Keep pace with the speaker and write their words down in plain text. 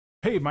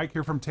Hey, Mike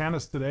here from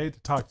Tantus today to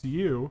talk to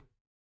you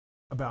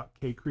about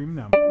Creme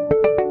Numbing.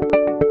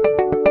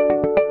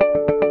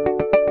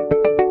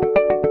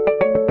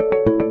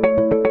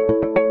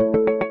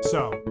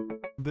 So,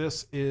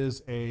 this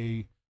is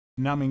a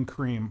numbing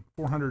cream,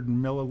 400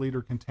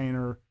 milliliter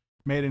container,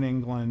 made in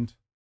England.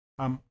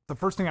 The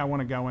first thing I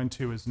want to go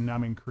into is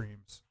numbing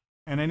creams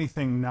and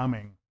anything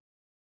numbing.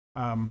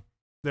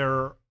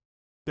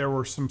 There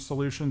were some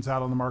solutions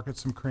out on the market,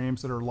 some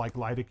creams that are like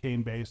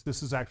lidocaine based.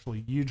 This is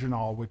actually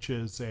eugenol, which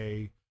is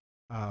a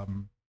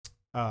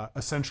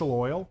essential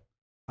oil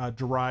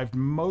derived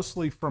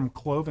mostly from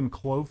clove and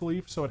clove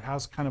leaf. So it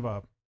has kind of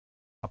a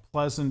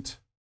pleasant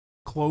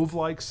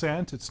clove-like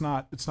scent. It's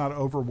not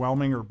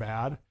overwhelming or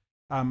bad.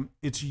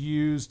 It's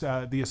used,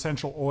 the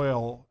essential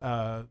oil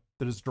that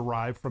is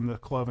derived from the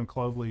clove and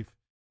clove leaf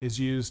is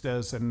used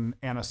as an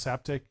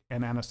antiseptic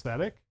and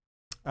anesthetic.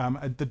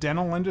 The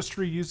dental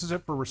industry uses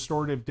it for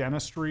restorative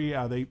dentistry.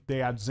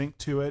 They add zinc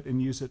to it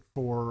and use it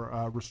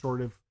for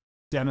restorative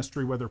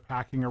dentistry, whether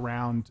packing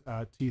around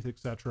teeth,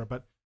 etc.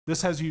 But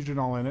this has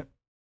eugenol in it,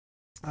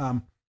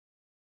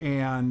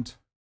 and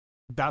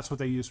that's what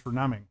they use for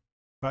numbing.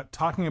 But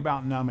talking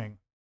about numbing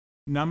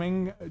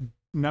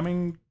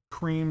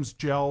creams,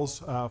 gels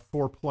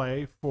for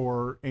play,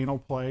 for anal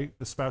play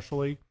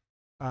especially,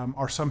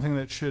 are something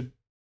that should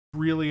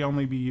really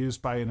only be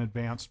used by an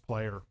advanced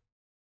player.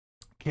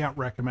 Can't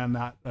recommend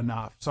that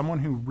enough. Someone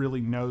who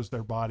really knows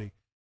their body.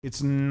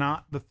 It's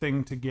not the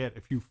thing to get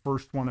if you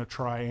first want to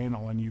try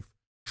anal and you've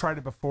tried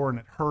it before and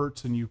it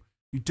hurts and you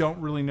don't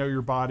really know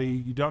your body,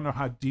 you don't know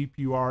how deep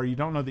you are, you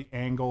don't know the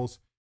angles,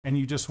 and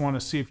you just want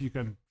to see if you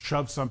can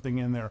shove something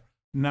in there.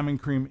 Numbing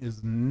cream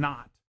is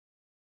not,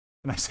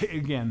 and I say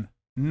again,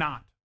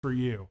 not for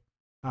you.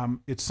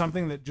 It's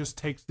something that just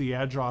takes the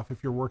edge off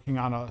if you're working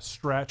on a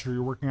stretch or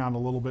you're working on a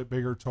little bit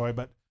bigger toy,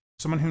 but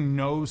someone who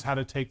knows how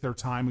to take their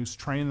time, who's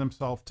trained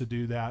themselves to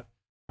do that.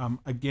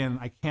 Again,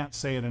 I can't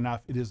say it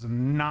enough. It is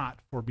not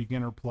for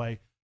beginner play,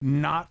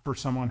 not for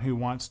someone who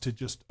wants to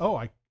just, oh,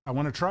 I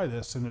want to try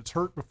this and it's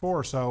hurt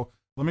before, so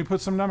let me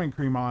put some numbing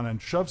cream on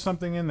and shove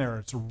something in there.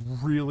 It's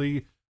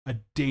really a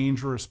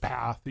dangerous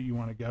path that you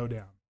want to go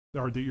down,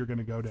 or that you're going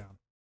to go down.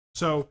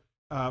 So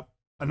a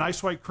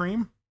nice white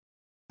cream.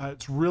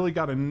 It's really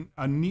got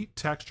a neat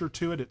texture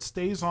to it. It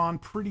stays on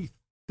pretty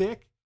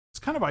thick. It's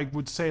kind of, I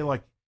would say,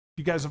 like,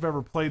 you guys have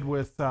ever played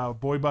with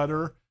boy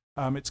butter,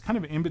 it's kind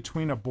of in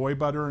between a boy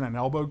butter and an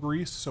elbow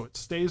grease, so it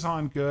stays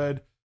on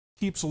good,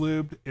 keeps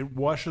lubed, it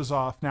washes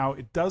off. Now,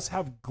 it does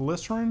have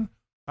glycerin,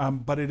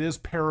 but it is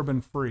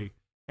paraben free.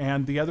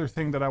 And the other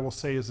thing that I will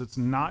say is it's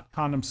not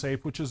condom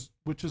safe, which is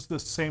the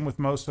same with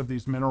most of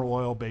these mineral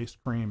oil based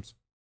creams.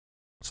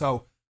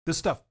 So this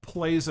stuff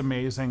plays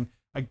amazing.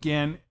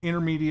 Again,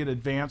 intermediate,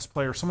 advanced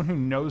player, someone who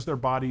knows their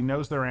body,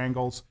 knows their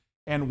angles,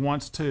 and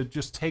wants to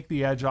just take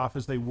the edge off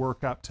as they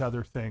work up to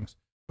other things.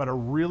 But a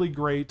really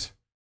great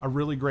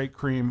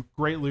cream,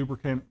 great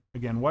lubricant.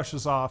 Again,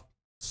 washes off,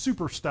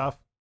 super stuff.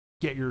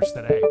 Get yours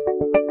today.